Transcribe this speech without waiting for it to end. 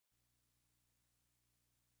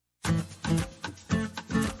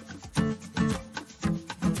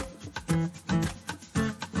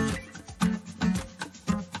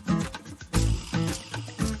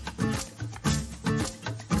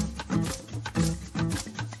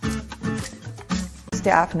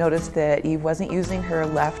staff noticed that Eve wasn't using her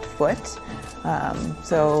left foot,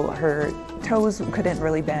 so her toes couldn't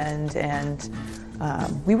really bend, and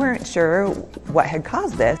we weren't sure what had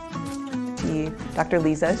caused this. Dr.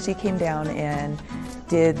 Lisa, she came down and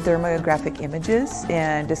did thermographic images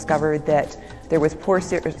and discovered that there was poor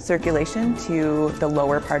circulation to the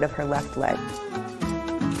lower part of her left leg.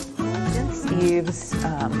 Since Eve's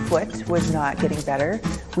foot was not getting better,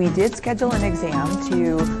 we did schedule an exam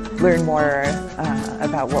to learn more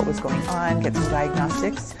about what was going on, get some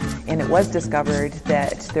diagnostics, and it was discovered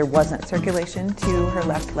that there wasn't circulation to her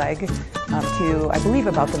left leg to, I believe,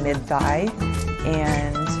 about the mid-thigh,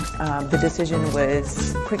 and the decision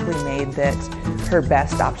was quickly made that her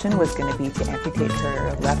best option was going to be to amputate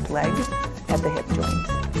her left leg at the hip joint.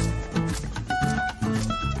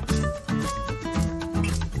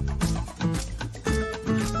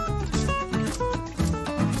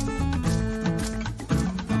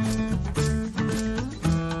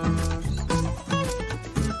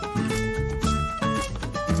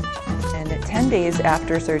 And 10 days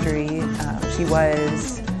after surgery,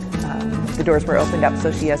 the doors were opened up,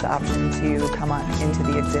 so she has the option to come on into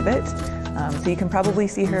the exhibit. So you can probably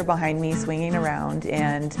see her behind me swinging around,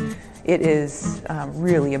 and it is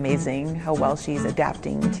really amazing how well she's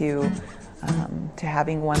adapting to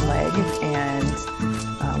having one leg,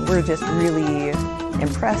 and we're just really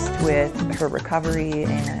impressed with her recovery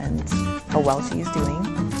and how well she's doing.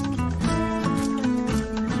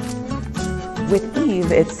 With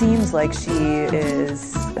Eve, it seems like she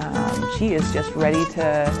is just ready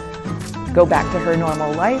to go back to her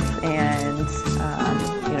normal life, and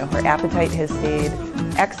her appetite has stayed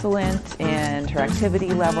excellent and her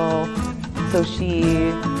activity level. So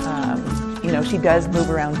she does move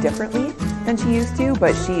around differently than she used to,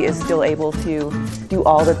 but she is still able to do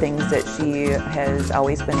all the things that she has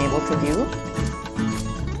always been able to do.